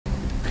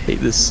hate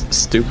this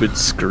stupid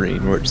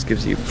screen where it just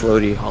gives you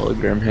floaty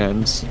hologram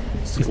hands.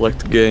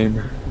 Select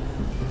game.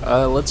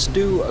 Let's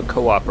do a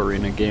co-op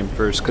arena game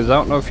first, because I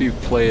don't know if you've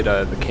played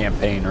the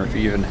campaign, or if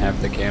you even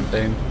have the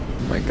campaign.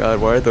 Oh my god,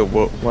 why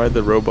are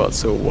the robots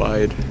so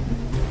wide?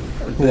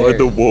 Why are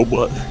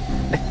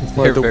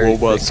the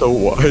robots so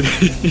wide?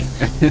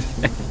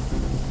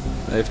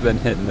 They've been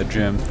hitting the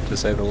gym, to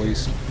say the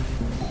least.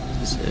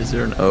 Is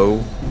there an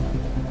O?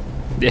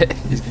 Yeah.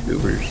 These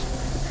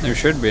goobers. There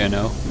should be an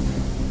O.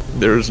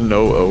 There's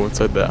no O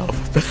inside the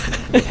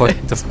alphabet.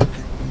 What the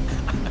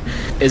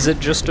f- Is it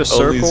just a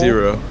circle? Only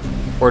 0.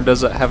 Or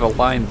does it have a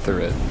line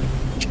through it?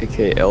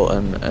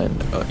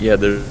 JKLMN. Yeah,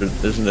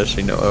 there's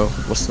actually no O.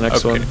 What's the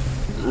next one?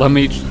 Let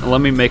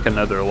me make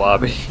another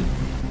lobby.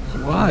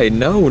 Why?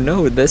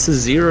 No, this is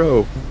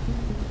 0.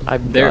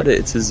 I've got it,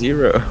 it's a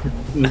 0.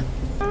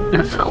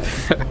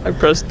 I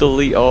pressed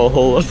delete all,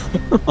 hold up.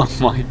 Oh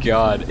my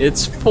god,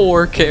 it's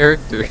 4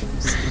 characters.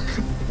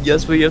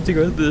 Yes, but you have to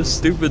go to the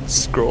stupid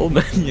scroll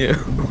menu.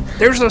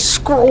 There's a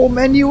scroll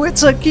menu,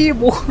 it's a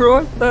keyboard,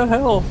 what the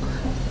hell?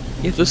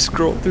 You have to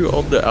scroll through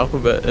all the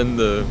alphabet and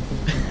the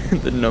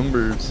the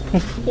numbers.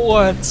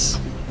 What?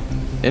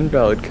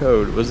 Invalid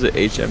code. Was it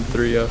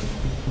HM3F?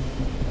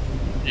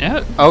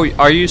 Yeah. Oh,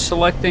 are you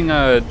selecting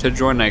to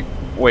join a...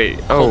 Wait,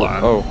 hold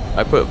on. Oh,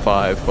 I put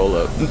 5. Hold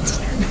up.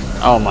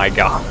 Oh my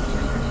god.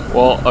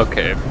 Well,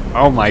 okay.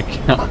 Oh my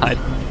god.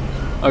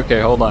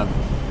 Okay, hold on.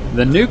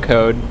 The new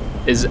code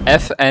is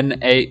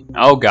FNA.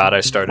 Oh god,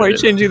 I started. Why are you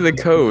changing the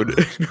code?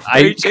 Why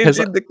are you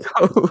changing the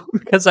code?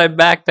 Because I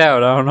backed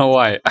out. I don't know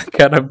why. I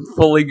gotta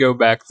fully go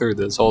back through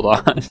this. Hold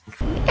on.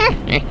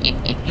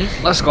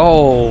 Let's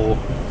go.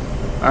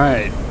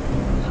 Alright.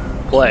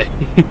 Play.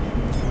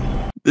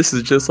 This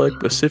is just like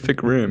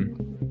Pacific Rim.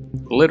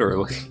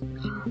 Literally.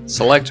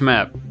 Select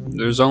map.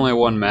 There's only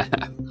one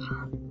map.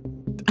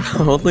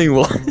 Only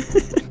one?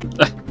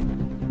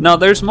 No,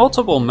 there's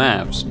multiple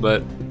maps,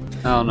 but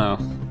I don't know.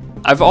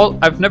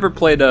 I've never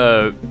played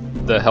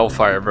the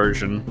Hellfire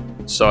version,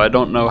 so I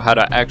don't know how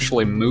to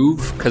actually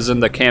move, because in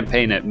the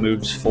campaign it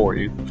moves for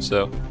you,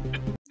 so.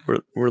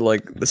 We're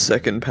like the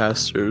second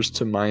pastors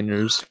to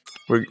minors.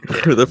 We're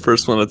the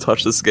first one to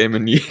touch this game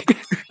in years.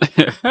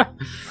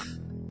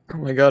 Oh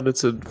my god,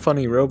 it's a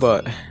funny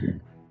robot.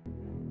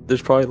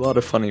 There's probably a lot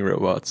of funny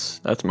robots.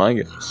 That's my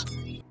guess.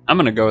 I'm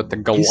gonna go with the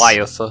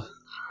Goliath.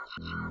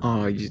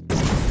 Oh, you...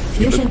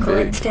 Fusion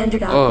core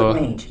standard output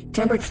range.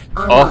 Temperatures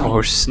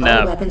oh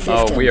snap!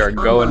 Oh, we are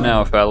going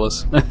now,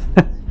 fellas.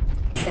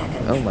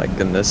 Oh my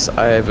goodness,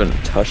 I haven't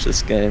touched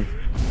this game.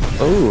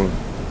 Oh,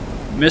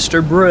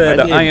 Mr. Bread,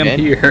 I am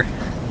here.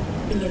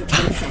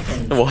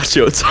 Watch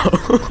your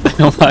tone.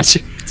 Watch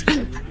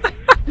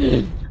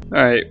it.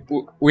 All right,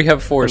 we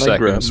have 4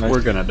 seconds.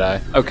 We're gonna die.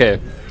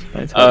 Okay.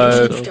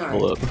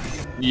 Hold up.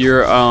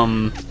 You're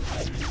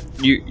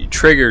you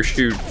trigger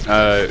shoot.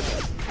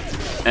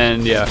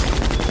 And yeah.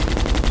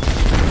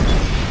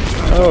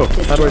 Oh,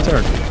 how do I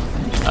turn?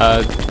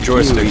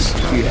 Joysticks.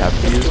 You have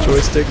to use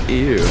joystick?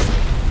 Ew.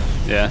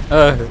 Yeah.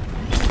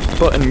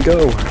 Button,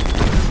 go.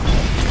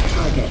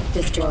 Target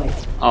destroyed.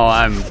 Oh,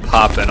 I'm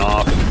popping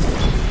off.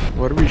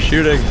 What are we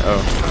shooting?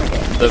 Oh.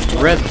 The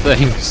red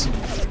things.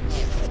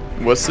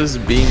 What's this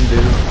beam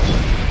do?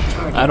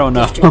 I don't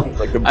know.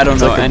 I don't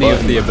know any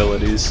of the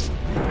abilities.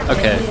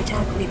 Okay.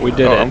 We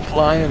did it. I'm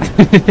flying.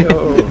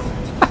 Yo.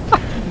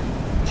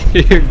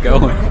 You're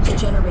going.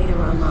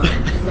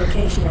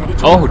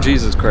 Oh,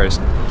 Jesus Christ.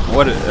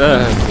 What?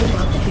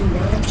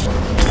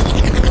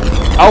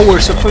 Oh, we're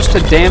supposed to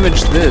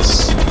damage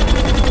this.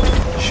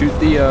 Shoot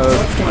the,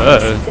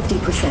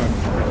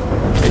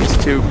 Phase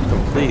 2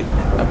 complete.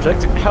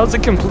 Objective. How's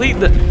it complete?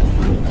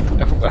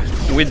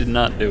 We did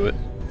not do it.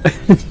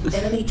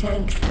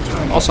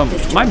 Also,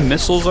 my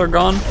missiles are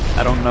gone.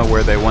 I don't know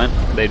where they went.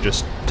 They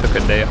just took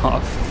a day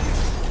off.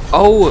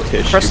 Oh,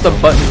 press the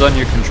buttons on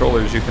your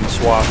controllers. You can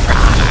swap.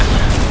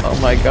 Oh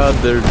my god,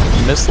 they're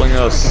missling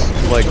us.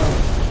 Like,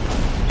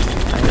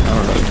 I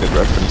don't know a good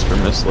reference for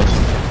missling.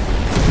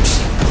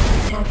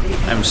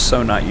 I'm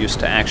so not used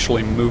to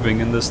actually moving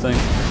in this thing.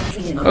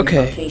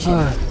 Okay.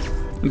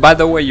 By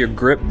the way, your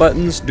grip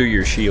buttons do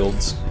your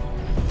shields.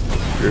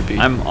 Grippy.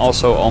 I'm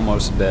also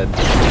almost dead.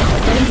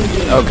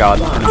 Oh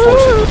god,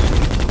 unfortunately.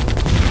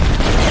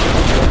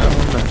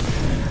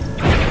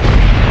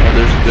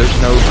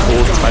 There's no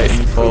cool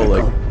Titanfall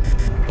like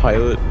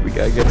pilot we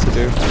gotta get to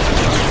do.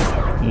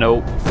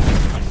 Nope.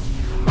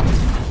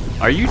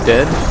 Are you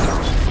dead?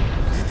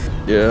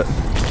 Yeah.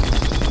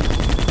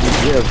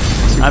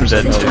 I'm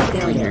dead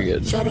too. You're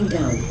good. Shutting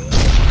down.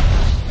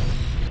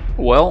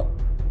 Well,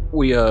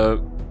 we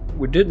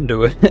didn't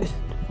do it.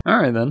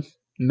 Alright then.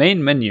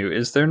 Main menu.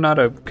 Is there not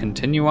a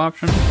continue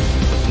option?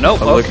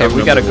 Nope. Oh, okay,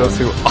 we gotta go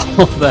through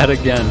all that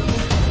again.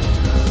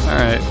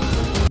 Alright.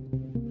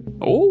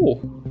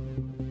 Oh.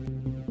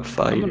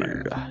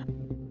 Fighter. I'm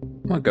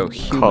gonna go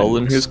humans.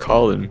 Colin, who's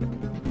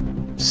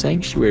Colin?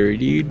 Sanctuary,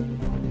 dude.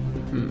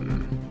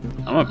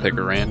 I'm gonna pick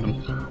a random.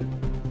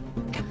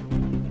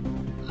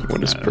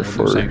 What is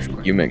prefer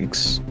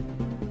humans?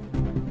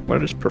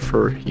 What is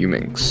prefer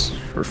humans?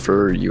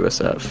 Refer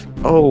USF.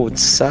 Oh,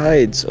 it's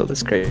sides. Oh,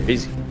 that's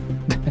crazy.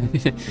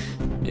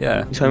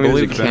 Yeah. You telling me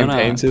there's a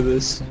campaign to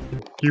this?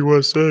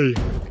 USA.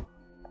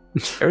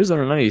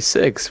 Arizona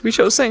 96. We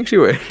chose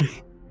Sanctuary.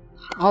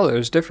 Oh,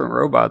 there's different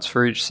robots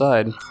for each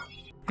side.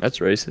 That's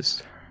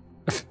racist.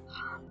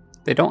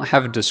 They don't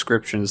have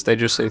descriptions. They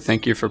just say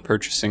thank you for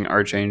purchasing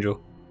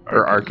Archangel.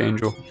 Or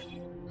Archangel.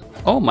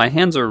 Oh, my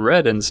hands are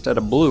red instead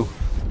of blue.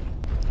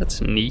 That's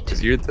neat.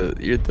 'Cause you're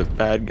the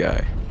bad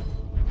guy.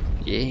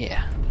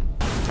 Yeah.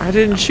 I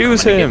didn't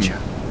choose him.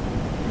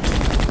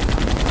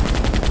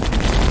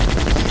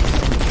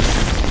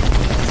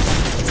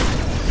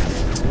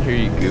 Here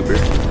you goober.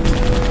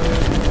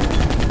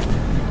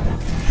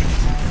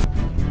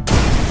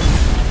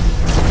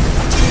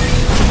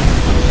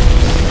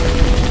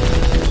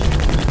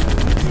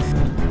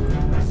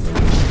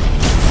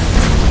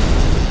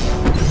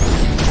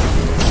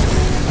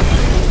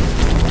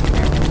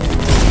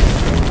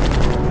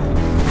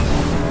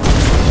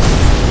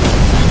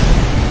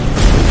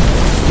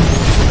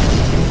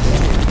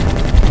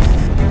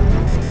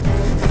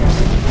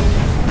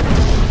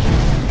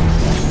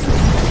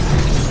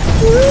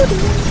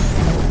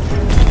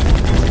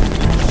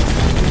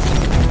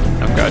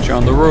 I've got you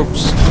on the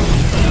ropes.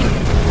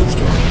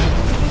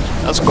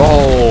 Let's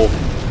go.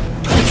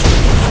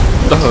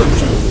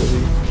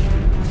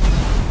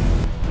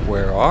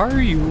 Where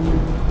are you?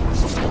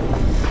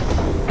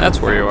 That's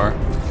where you are.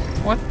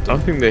 What? I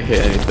don't think they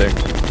hit anything.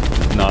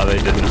 No, they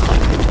did not.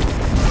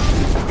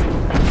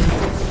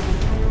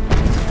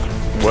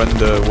 When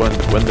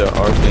the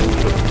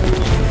Archangel,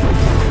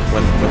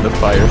 when the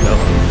fire hell.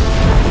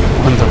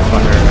 When the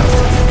fire hell.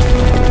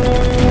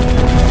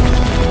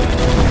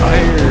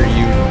 Fire,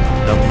 you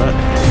numbnut.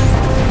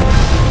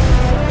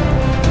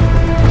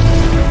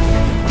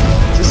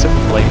 Is this a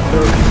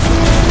flamethrower?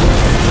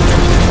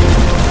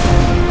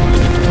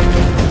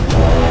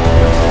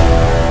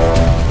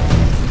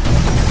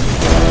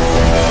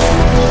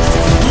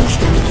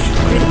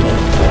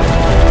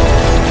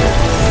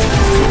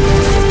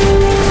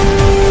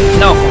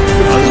 No, I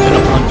was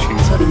gonna punch you.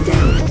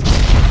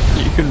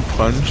 You can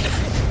punch?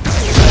 I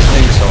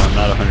think so, I'm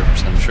not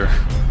 100% sure.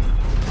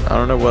 I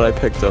don't know what I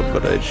picked up,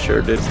 but I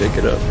sure did pick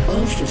it up.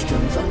 All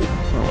systems on.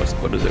 Oh,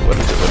 what is it? What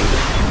is it?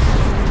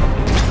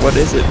 What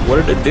is it?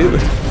 What did it do?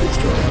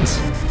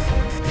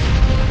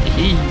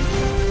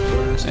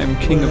 I'm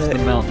king of the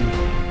mountain.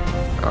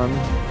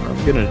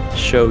 I'm gonna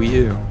show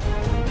you.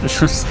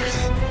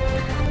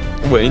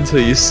 Wait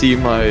until you see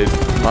my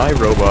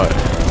robot.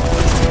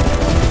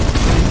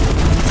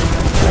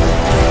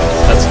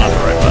 That's not the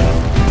right button.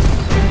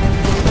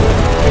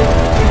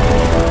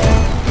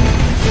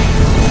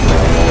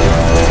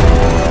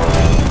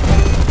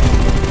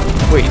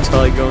 Wait until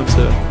I go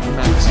into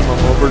maximum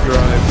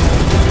overdrive.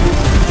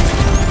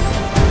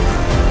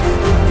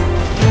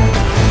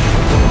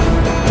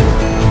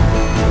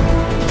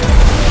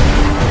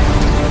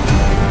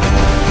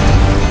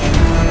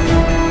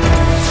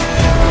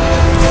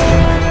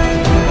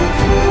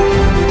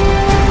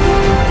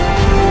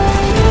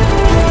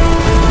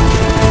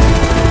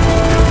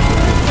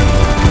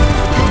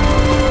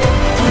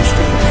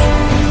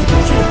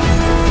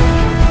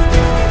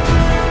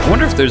 I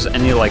wonder if there's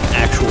any like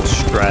actual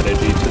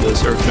strategy to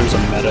this, or if there's a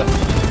meta.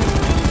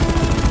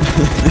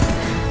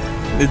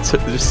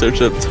 Just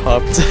search up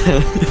top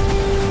 10.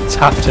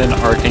 Top 10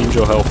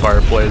 Archangel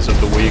Hellfire plays of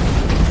the week.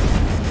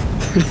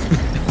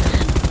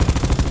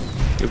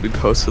 It'll be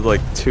posted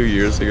like 2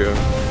 years ago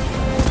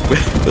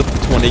with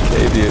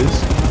 20k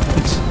views.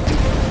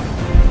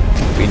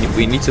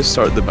 We need to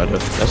start the meta.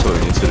 That's what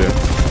we need to do.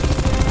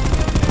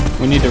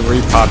 We need to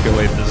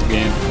repopulate this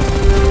game.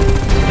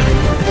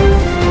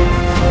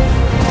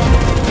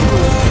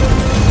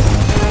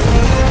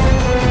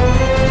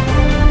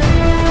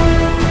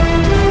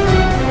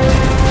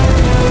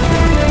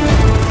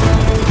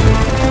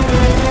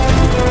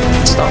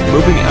 Stop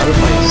moving out of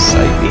my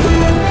sight, dude.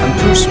 I'm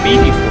too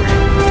speedy for you.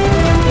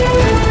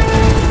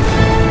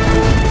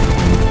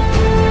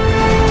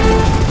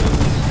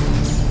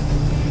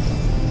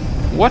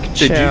 What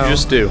did you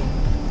just do?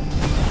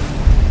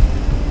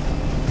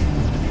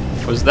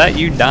 Was that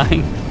you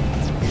dying?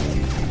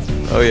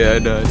 Oh yeah, I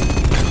died.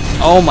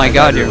 Oh my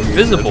god, you're real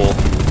invisible.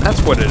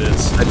 That's what it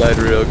is. I died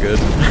real good.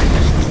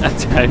 I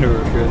died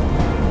real good.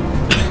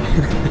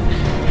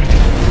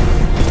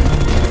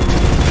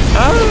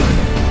 Ah!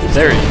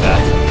 There you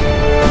die.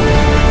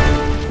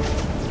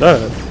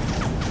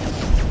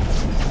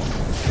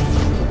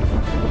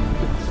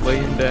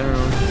 Laying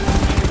down.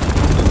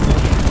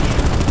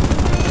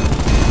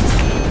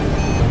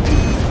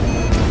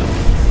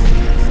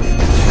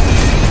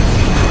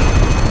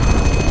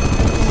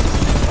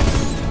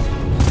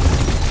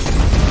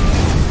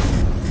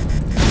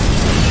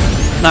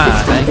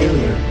 Nah, thank you.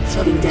 Failure.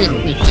 Shutting down.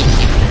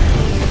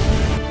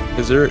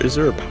 Is there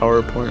a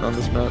PowerPoint on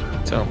this map?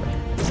 Tell me.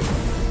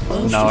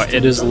 All No, it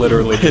systems is on.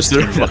 literally Is just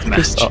there a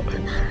deathmatch. Microsoft?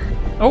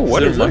 Oh,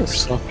 what is there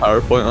this? Microsoft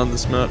PowerPoint on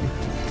this map?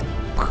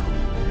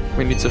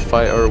 We need to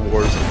fight our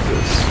wars like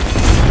this.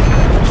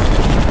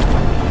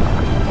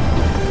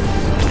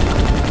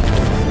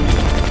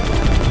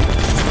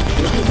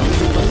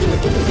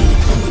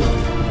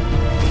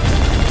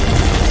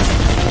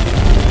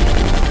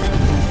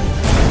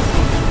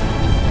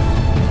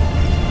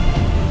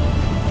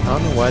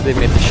 why they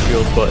made the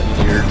shield button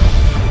near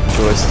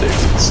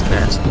joysticks. It's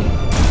nasty.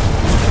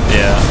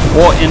 Yeah.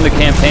 Well, in the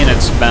campaign,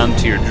 it's bound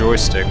to your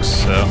joysticks,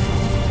 so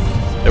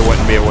there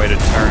wouldn't be a way to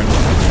turn.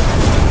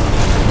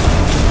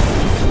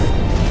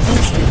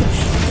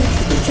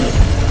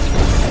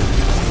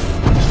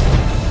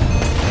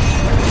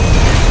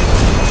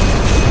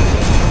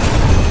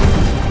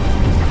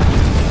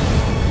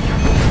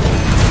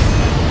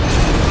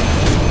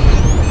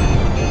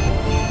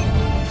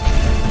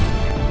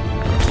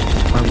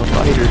 I'm a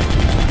fighter.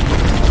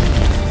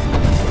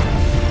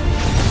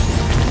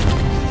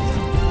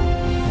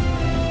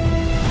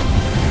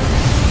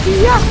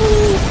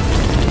 Yahoo!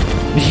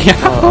 I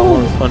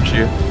want to punch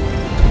you.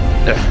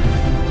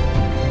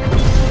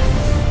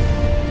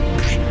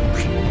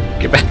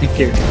 Get back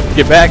here.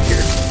 Get back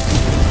here.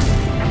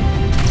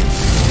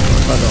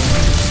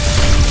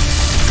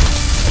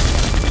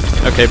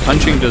 Okay,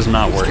 punching does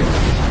not work.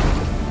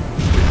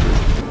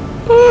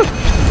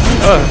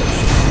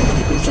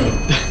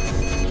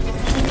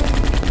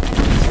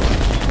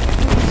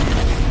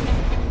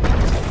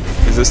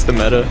 Is this the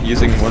meta?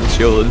 Using one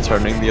shield and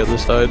turning the other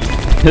side?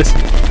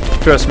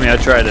 Trust me, I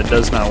tried. It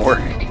does not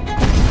work.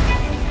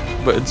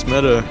 But it's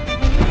meta.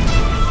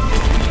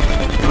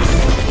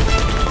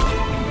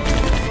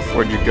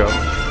 Where'd you go?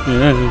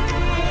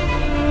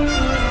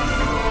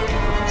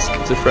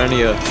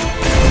 Schizophrenia.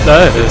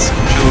 It's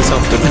Kill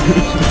something.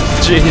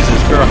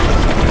 Jesus Christ.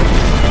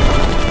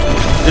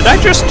 Did I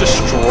just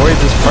destroy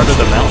this part of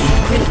the mountain?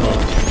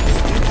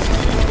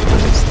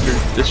 It's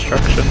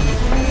destruction.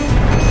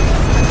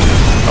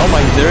 Oh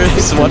my, there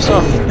is. Watch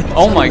out.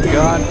 Oh my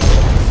god.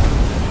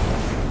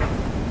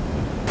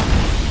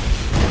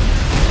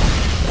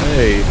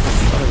 Hey,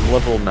 what a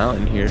level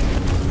mountain here.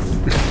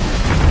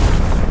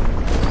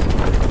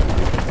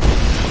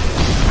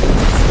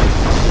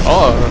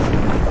 Oh.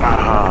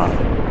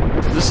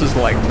 This is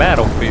like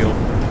Battlefield.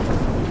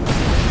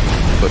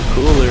 But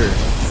cooler.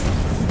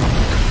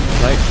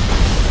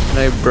 Can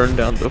I burn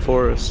down the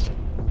forest?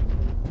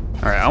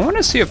 Alright, I want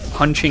to see if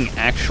punching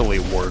actually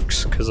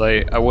works, because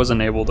I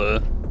wasn't able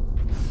to,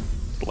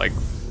 like,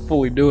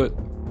 fully do it.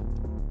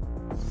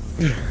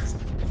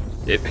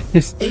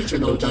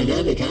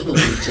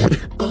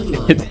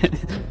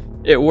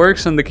 It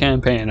works in the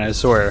campaign, I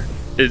swear.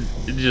 It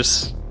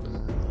just...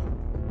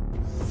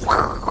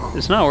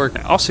 It's not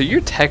working. Also, your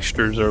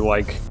textures are,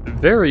 like,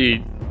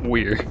 very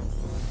weird.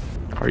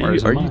 Are you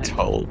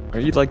tall? Are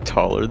you like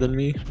taller than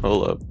me?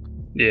 Hold up.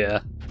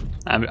 Yeah.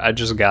 I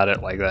just got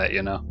it like that,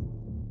 you know.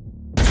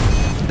 I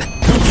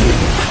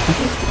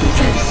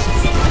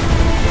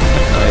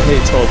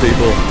hate tall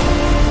people.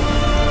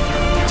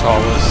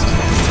 Tallest.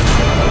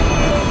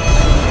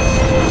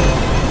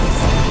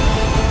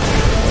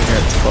 We're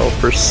at 12%.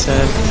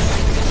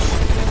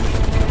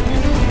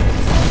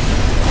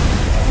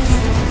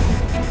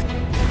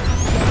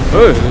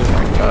 Oh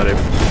my god, if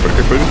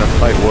we're gonna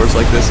fight wars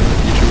like this in the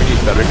future, we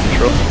need better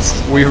controls.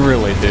 We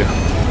really do.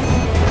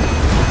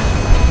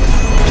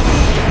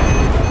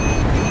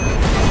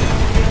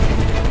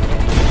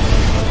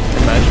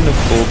 Imagine a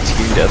full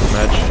team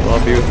deathmatch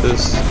lobby with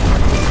this.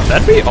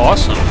 That'd be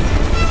awesome.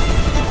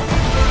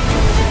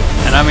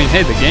 And I mean,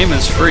 hey, the game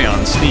is free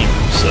on Steam,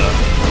 so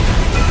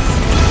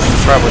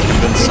probably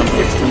convince some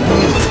people.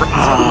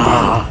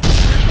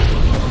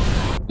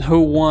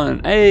 Who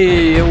won?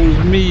 Hey, it was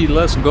me.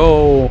 Let's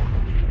go.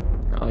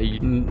 Oh,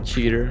 you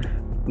cheater.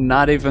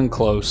 Not even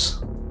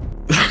close.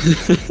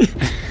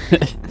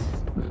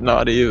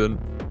 Not even.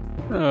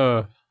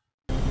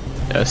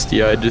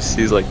 SDI just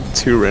sees like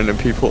 2 random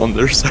people on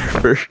their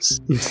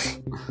servers.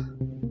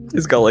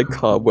 It's got like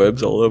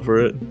cobwebs all over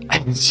it.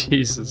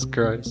 Jesus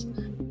Christ.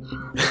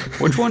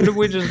 Which one did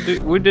we just do?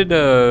 We did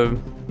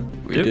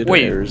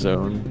wait.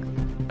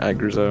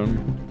 Agrizone.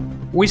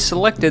 We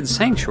selected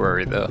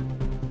Sanctuary though.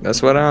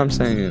 That's what I'm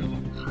saying.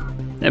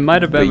 It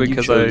might have been But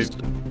because I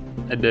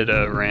did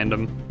a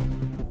random.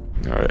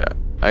 Alright,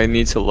 I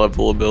need to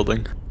level a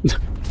building.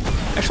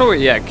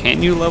 Actually, yeah,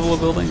 can you level a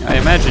building? I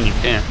imagine you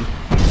can.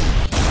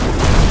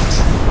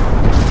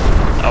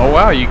 Oh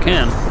wow, you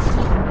can.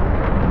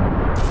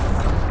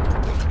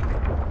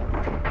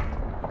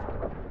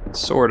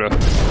 Sorta.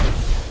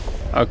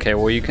 Okay,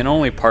 well you can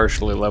only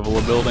partially level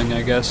a building,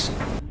 I guess.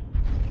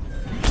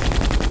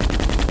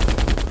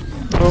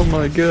 Oh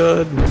my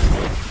god.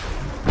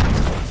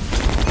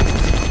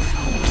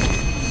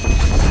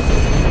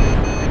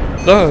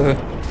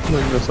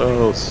 Homing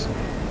missiles.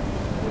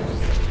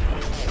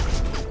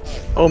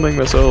 Homing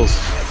missiles.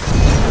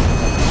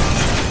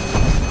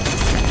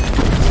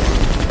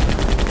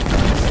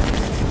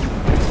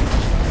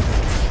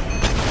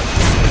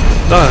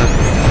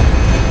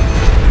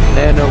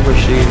 Nano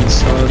machine,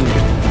 son.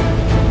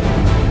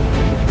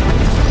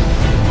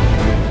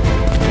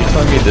 You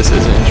telling me this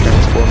isn't a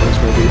Transformers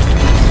movie?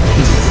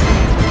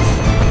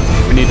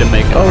 We need to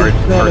make an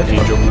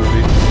Archangel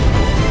movie.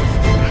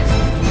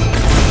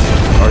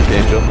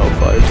 Archangel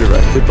Hellfire,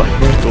 directed by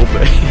Michael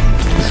Bay.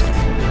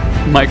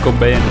 Michael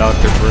Bay and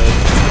Dr.BREAD.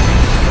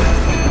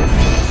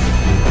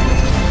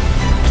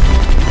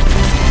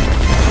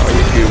 Oh,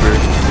 you goober.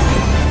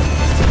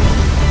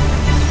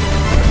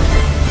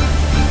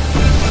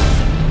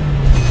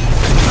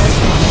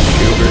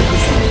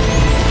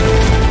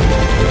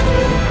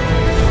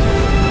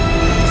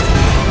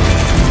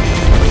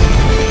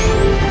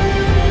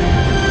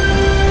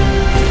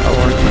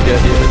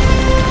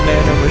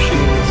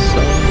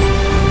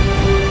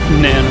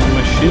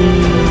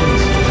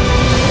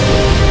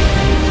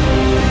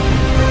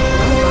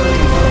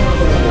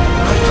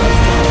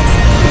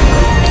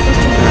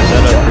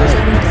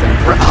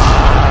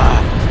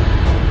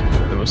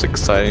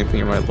 exciting thing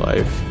in my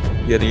life.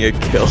 Getting a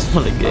kill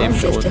on a game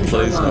no one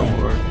plays no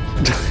more.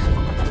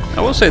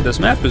 I will say this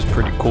map is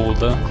pretty cool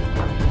though.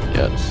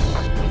 Yes.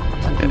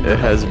 It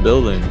has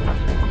building.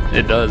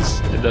 It does.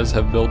 It does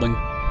have building.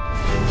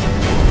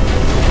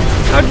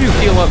 How'd you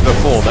heal up to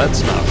full?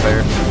 That's not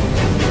fair.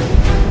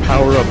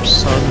 Power up,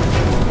 son.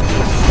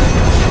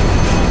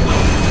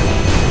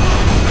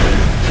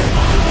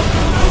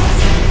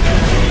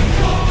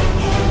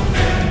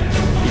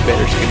 You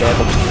better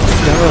skedaddle.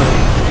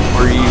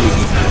 Before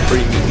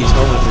you meet these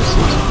helmet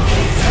missiles.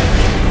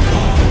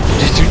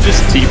 Did you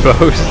just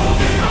T-pose?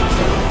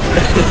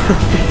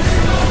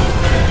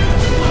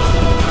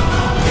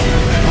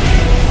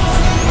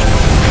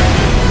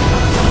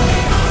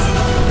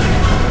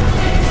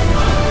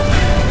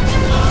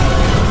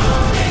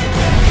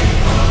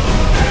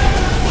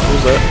 What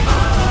was that?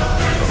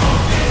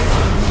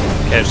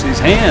 Catch these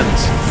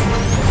hands.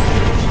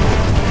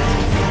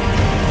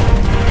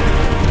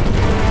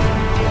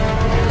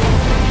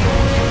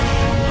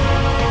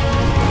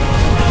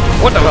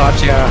 What the?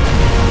 Gotcha.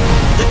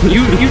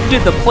 You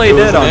did the play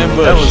dead on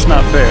me. That was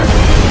not fair.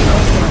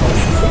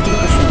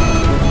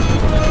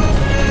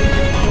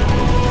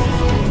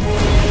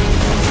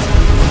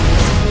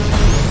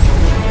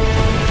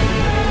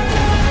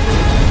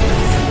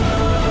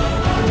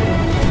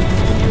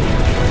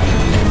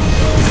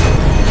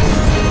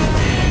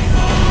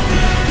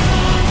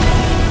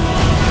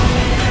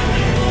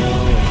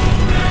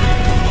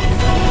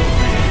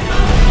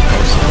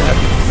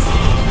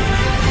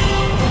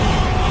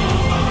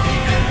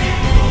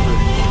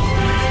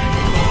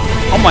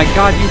 Oh my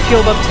god, you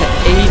healed up to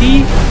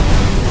 80?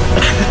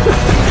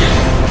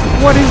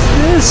 What is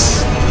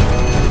this?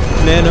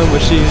 Nano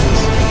machines.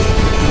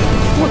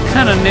 What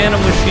kind of nano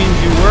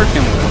machines you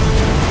working with?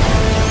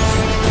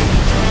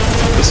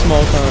 The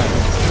small kind.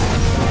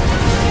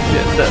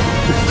 Yeah, that.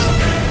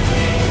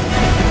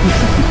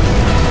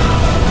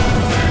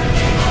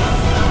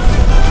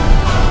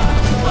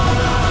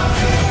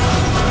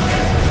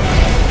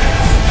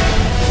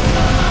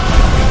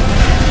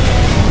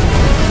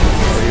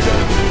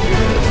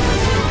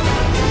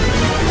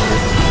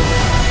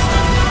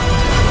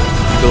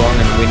 Belong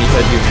in Winnie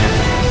Head Junior.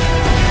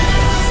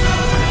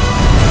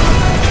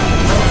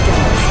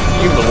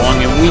 You belong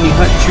in Weenie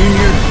Hut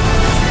Jr.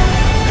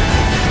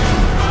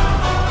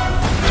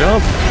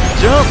 Jump!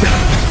 Jump!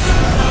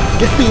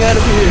 Get me out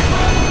of here!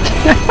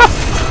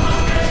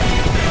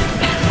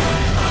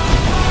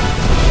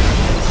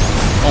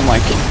 Oh my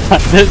god,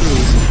 this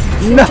is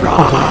no.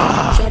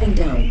 Shutting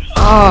down.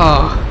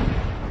 Oh,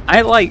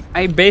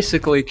 I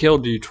basically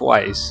killed you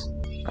twice.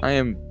 I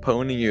am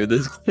ponying you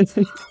this.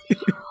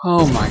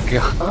 Oh my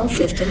god. All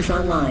systems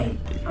online.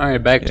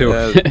 Alright, back to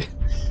it.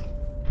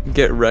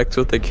 Get wrecked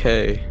with a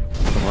K.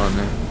 Come on,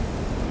 man.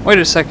 Wait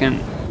a second.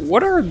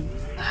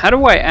 How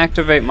do I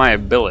activate my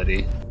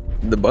ability?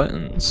 The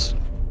buttons.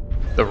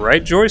 The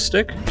right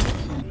joystick?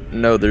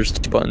 No, there's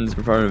 2 buttons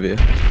in front of you.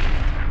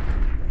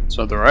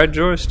 So the right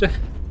joystick?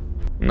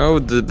 No,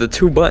 the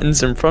 2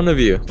 buttons in front of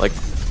you. Like,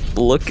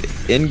 look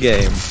in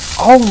game.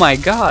 Oh my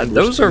god,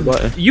 There's those 2 are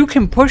buttons. you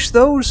can push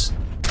those?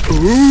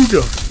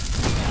 Ooga.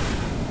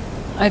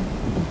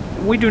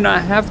 We do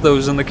not have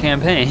those in the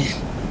campaign.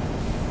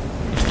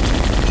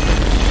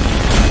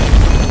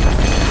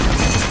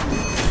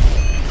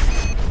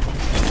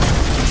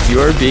 You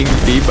are being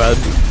beat by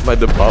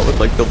the bot with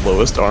like the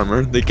lowest armor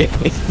in the game.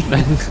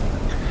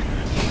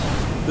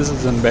 This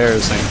is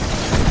embarrassing.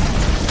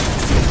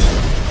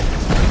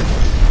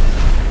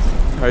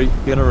 How are you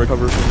gonna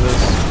recover from this?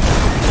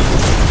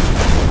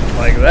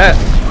 Like that.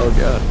 Oh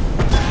god.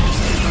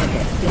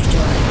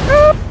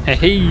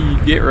 Hey,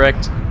 get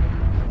wrecked.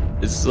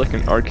 This is like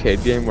an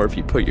arcade game where if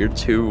you put your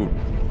 2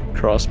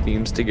 cross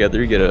beams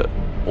together, you get a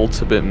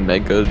ultimate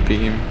mega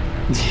beam.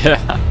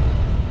 Yeah.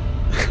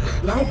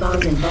 Light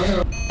bombs and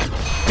vulnerable.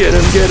 Get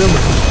him, get him!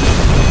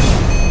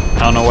 I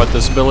don't know what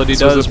this ability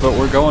does, but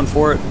we're going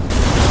for it.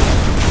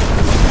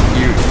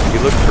 You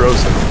look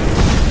frozen.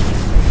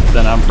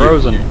 Then I'm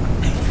frozen.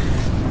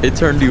 It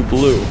turned you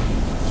blue.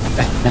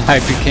 I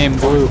became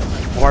blue.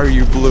 Why are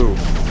you blue?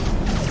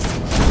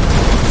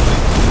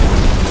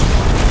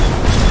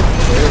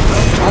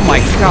 Oh my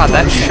god,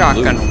 that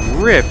shotgun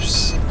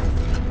rips.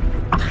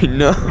 I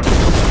know.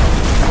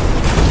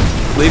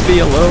 Leave me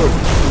alone.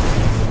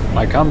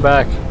 My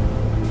comeback.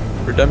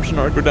 Redemption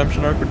arc,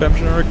 redemption arc,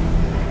 redemption arc.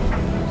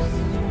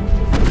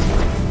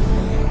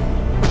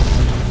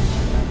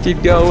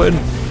 Keep going.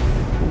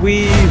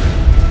 Weave.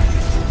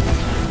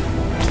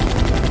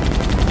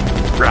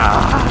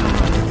 Rah.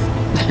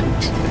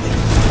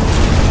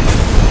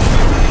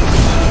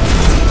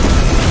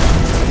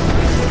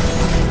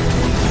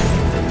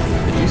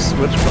 Did you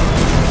switch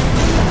buttons?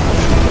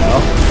 No.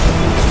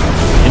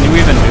 Can you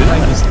even do I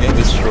that? just get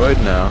destroyed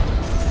now.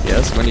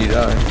 Yes, when you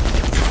die.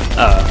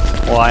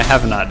 Well, I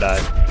have not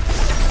died.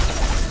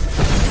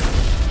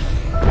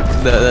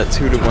 That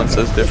 2 to 1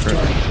 says different.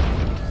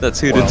 That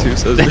 2 to 2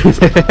 says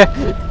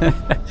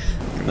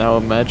different. Now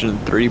imagine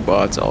 3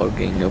 bots all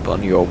ganging up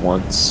on you at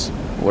once.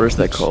 What is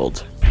that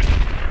called?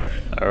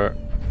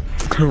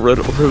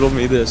 riddle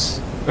me this.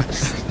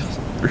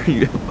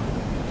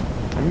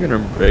 I'm gonna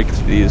break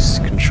these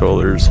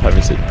controllers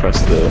having to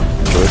press the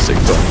joystick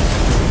button.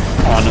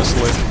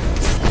 Honestly.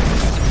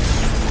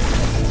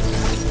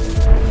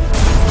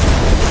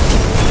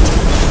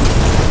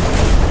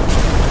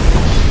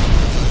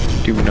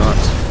 Do not.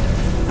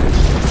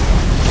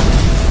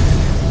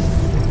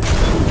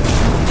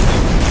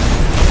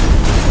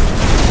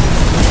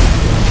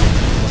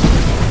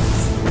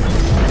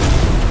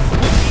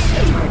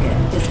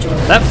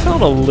 That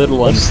felt a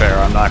little unfair,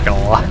 I'm not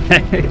gonna lie.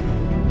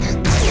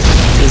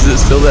 Is it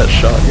still that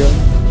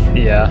shotgun?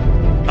 Yeah.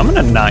 I'm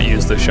gonna not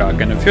use the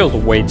shotgun, it feels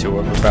way too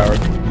overpowered.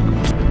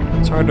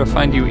 It's hard to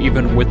find you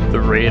even with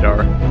the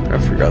radar. I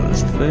forgot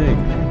this thing.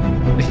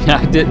 Yeah,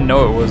 I didn't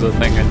know it was a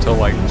thing until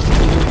like a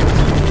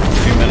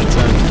few minutes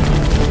in.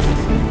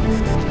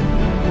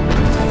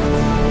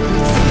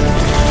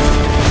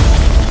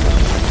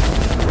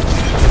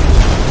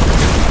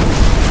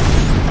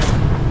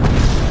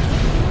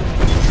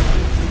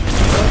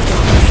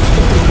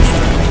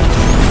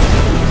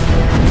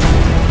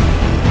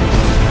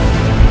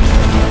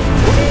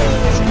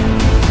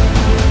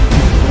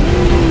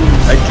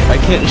 I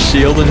can't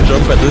shield and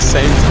jump at the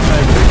same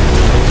time.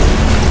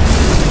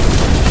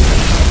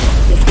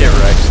 Get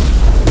wrecked.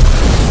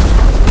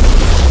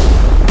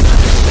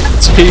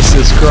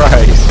 Jesus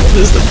Christ. What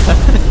is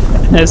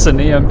that? It's an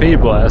EMP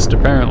blast,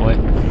 apparently.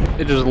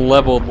 It just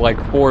leveled like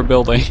 4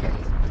 buildings.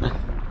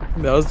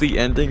 That was the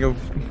ending of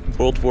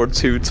World War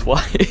II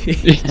twice.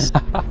 Yeah.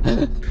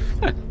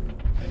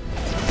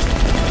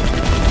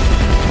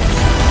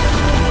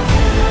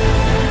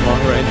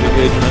 Long range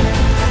engagement.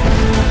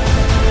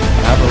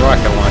 I have a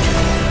rocket launcher.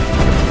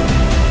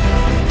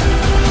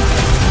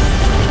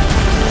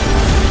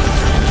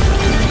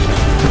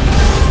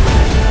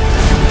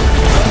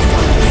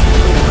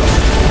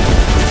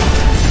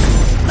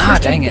 Ah,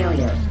 dang it.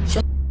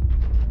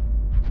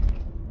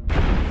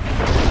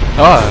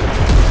 Oh.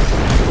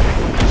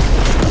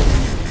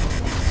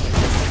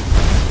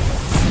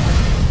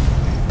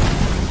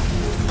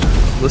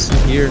 Listen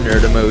here,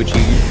 nerd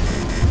emoji.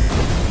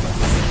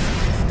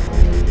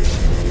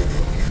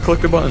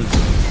 Click the buttons.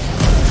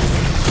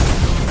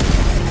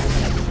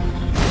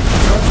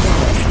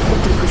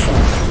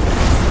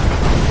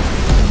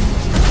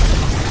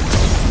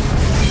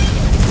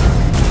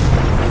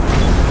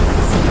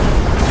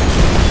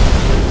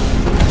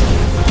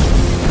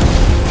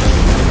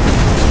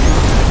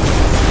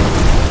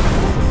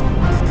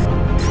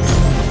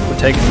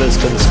 Taking this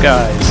to the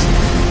skies.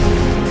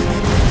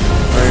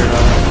 No, you're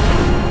not.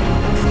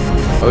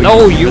 Oh,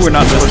 No, you were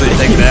not supposed to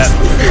take that.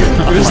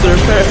 Who's their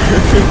pair?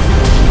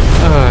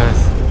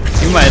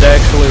 You might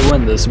actually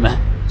win this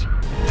match.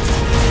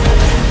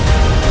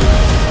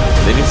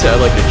 They need to add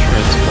like a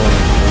transform.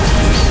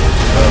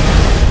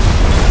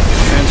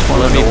 Transform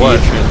Let me into be what?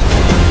 a transform.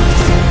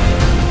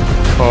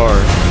 Car.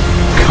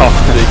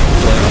 Big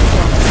plane.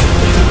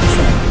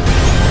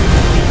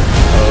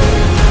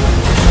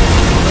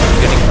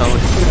 Getting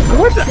pwned.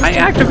 What? I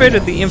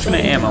activated the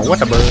infinite ammo.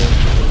 What a bird.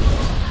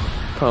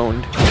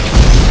 Pwned.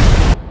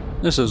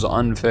 This is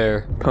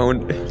unfair.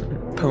 Pwned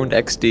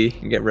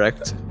XD. You get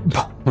wrecked.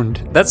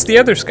 Pwned. That's the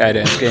other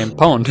Skydance game,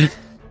 Pwned.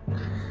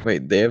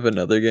 Wait, they have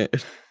another game?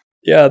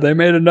 Yeah, they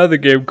made another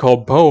game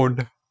called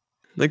Pwned.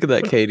 Look at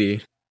that,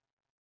 Katie.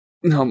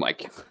 Oh my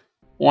god.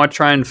 Want to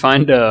try and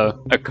find a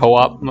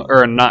co-op,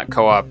 or not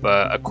co-op,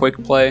 a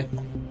quick play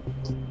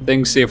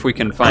thing, see if we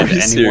can find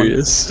anyone.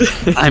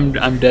 Serious?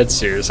 I'm dead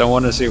serious. I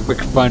want to see if we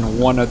can find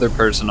one other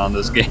person on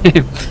this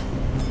game.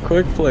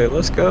 Quick play,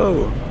 let's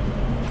go.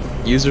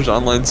 Users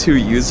online 2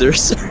 user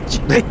search.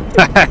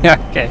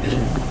 Okay,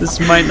 this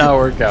might not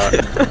work out.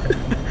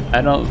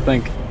 I don't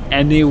think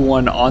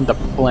anyone on the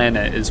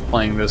planet is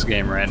playing this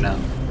game right now.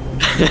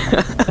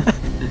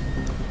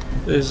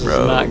 This is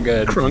not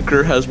good.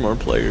 Crunker has more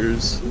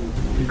players.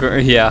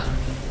 Yeah.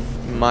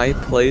 My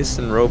place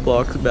in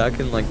Roblox back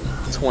in like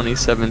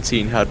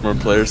 2017 had more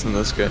players than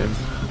this game.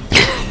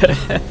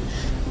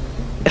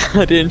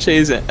 I didn't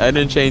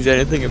change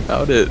anything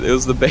about it. It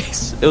was the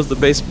base. It was the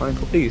base of my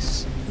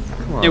place.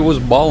 Come on. It was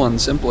ballin'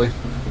 simply.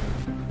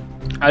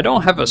 I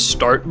don't have a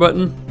start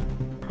button.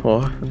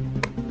 What?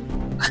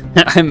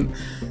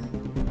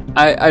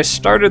 I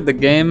started the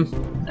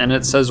game and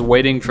it says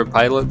waiting for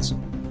pilots.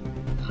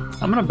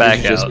 I'm gonna back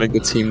out. Just make a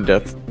team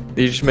death.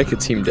 You just make a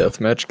team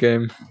deathmatch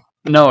game.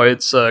 No,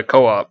 it's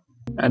co-op.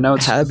 I know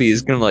it's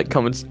Habby's gonna like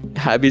come.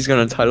 Habby's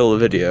gonna title a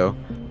video.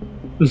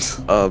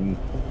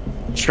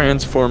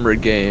 Transformer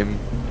game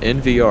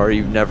in VR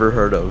you've never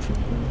heard of.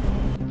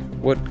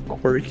 What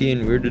quirky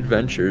and weird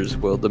adventures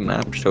will the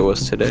map show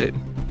us today?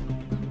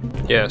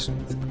 Yes.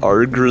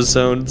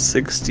 Argrazone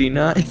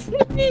 69.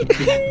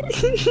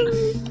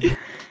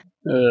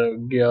 Oh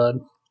god.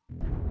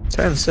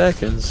 10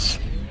 seconds.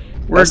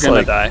 We're That's gonna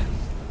like- die.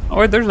 Oh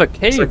wait, there's a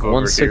cave It's like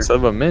over 1/6 here.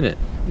 of a minute.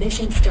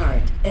 Mission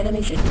start.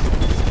 Enemies in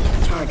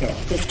target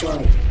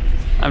destroyed.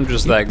 I'm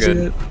just that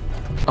good.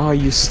 Oh,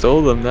 you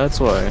stole them, that's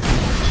why.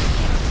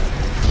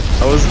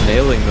 I was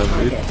nailing them,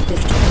 dude. Target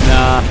destroyed.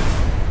 Nah.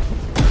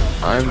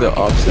 I'm the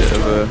opposite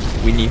of a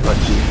weenie hut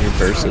junior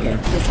person.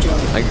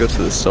 I go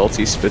to the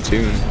salty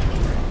spittoon.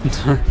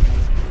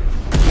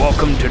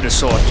 Welcome to the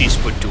salty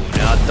spittoon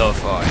at the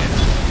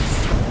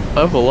fire.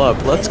 Level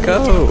up, let's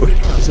go!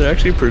 Is there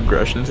actually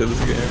progression to this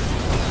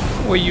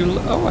game?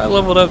 Well, I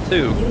leveled up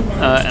too,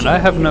 and I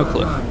have no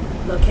clue.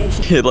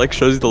 It like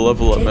shows you the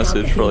level up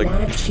message for like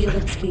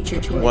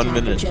 1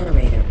 minute.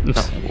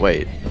 No,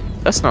 wait,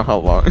 that's not how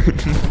long.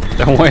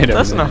 Don't wait.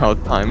 That's not how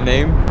time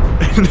name.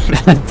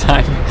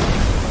 Time.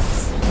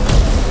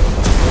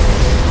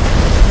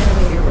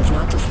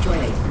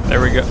 There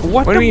we go.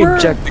 What When the we word?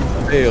 objective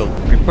failed,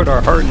 We put our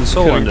heart and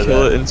soul into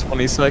kill that. it in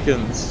 20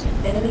 seconds.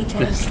 Enemy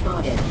tank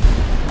spotted.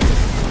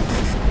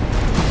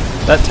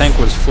 That tank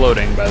was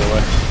floating, by the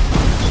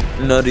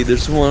way. Nutty,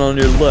 there's one on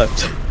your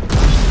left.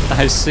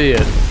 I see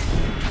it.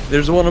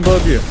 There's one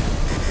above you.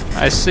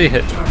 I see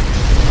it.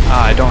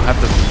 Ah, I don't have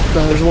the.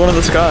 There's one in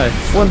the sky.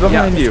 One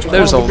behind you.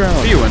 There's one a on the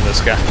ground. few in this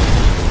guy.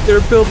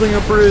 They're building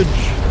a bridge.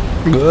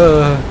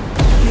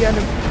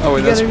 Oh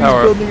wait, that's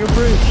power. Building a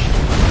bridge.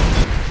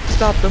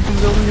 Stop them from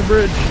building a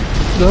bridge.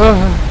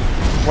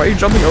 Why are you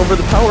jumping over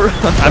the power?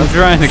 I'm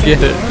trying to get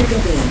it.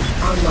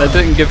 That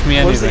didn't give me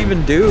What does it anything.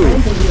 even do?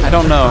 I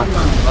don't know.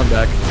 I'm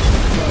back.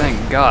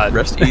 Thank God.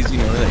 Rest easy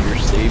knowing that your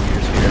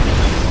savior's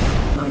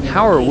here.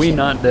 How are we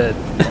not dead?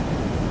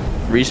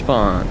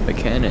 Respawn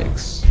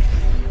mechanics.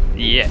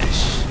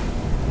 Yes.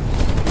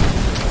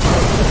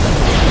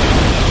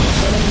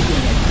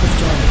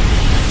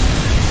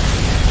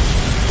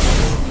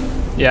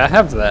 Yeah, I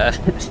have that.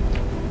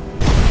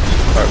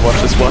 Alright,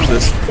 watch this, watch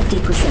this.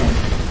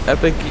 50%.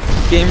 Epic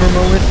gamer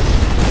moment.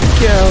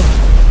 Go.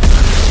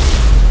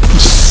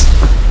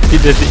 He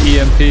did the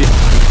EMP.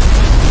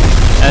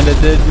 And it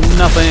did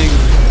nothing.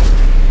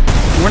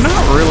 We're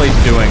not really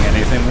doing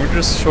anything. We're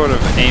just sort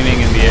of aiming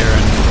in the air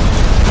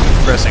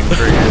and pressing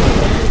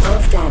triggers.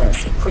 All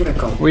status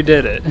critical. We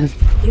did it.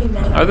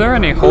 Are there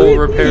any hull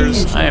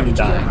repairs? I am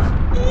dying.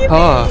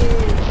 Oh,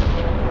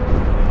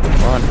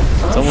 Come on.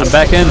 It's almost, I'm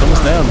back in. It's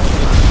almost down.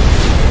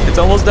 It's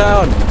almost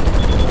down.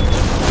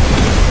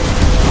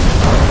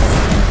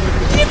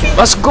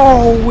 Let's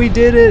go! We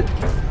did it!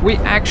 We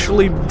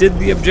actually did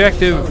the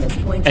objective.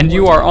 And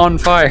you are on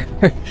fire.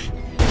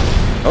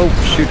 Oh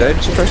shoot, I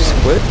just pressed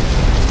quit.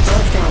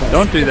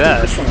 Don't do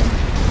that.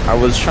 I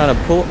was trying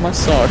to pull up my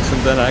socks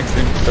and then I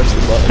accidentally pressed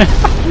the button.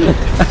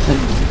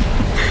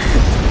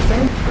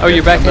 Oh,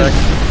 you're back in.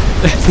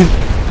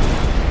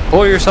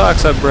 Pull your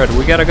socks up, Bread.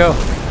 We gotta go.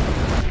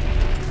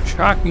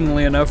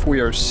 Shockingly enough, we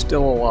are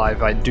still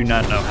alive. I do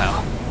not know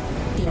how.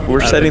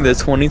 We're setting the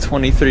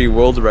 2023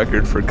 world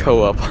record for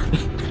co-op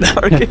on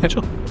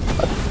Archangel.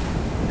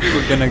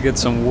 We're gonna get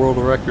some world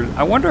record.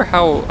 I wonder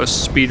how a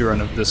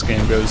speedrun of this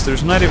game goes.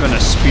 There's not even a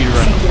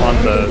speedrun on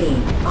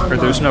the... or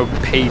there's no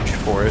page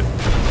for it.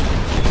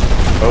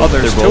 Oh,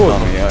 there's two of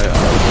them.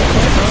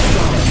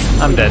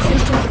 I'm dead.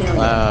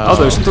 Wow. Oh,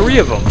 there's three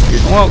of them.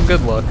 Well,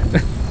 good luck. 3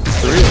 of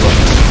them.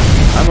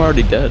 I'm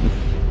already dead.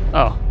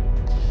 Oh.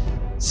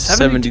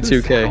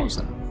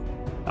 72K.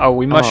 Oh,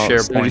 we must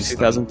share points.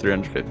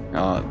 72,350.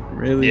 Oh,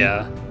 really?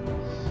 Yeah.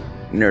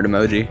 Nerd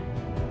emoji.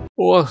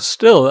 Well,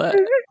 still, that...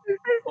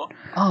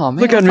 Oh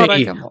man! Look at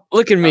me!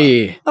 Look at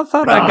me! I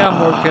thought I got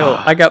more kills.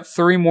 I got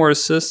 3 more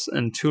assists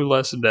and 2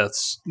 less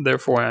deaths.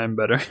 Therefore, I am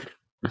better.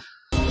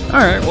 All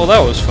right. Well, that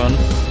was fun.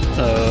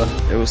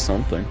 It was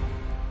something.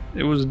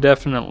 It was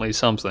definitely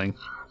something.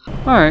 All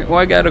right. Well,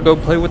 I gotta go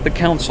play with the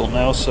council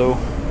now. So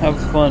have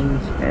fun.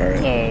 All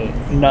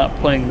right. Not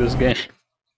playing this game.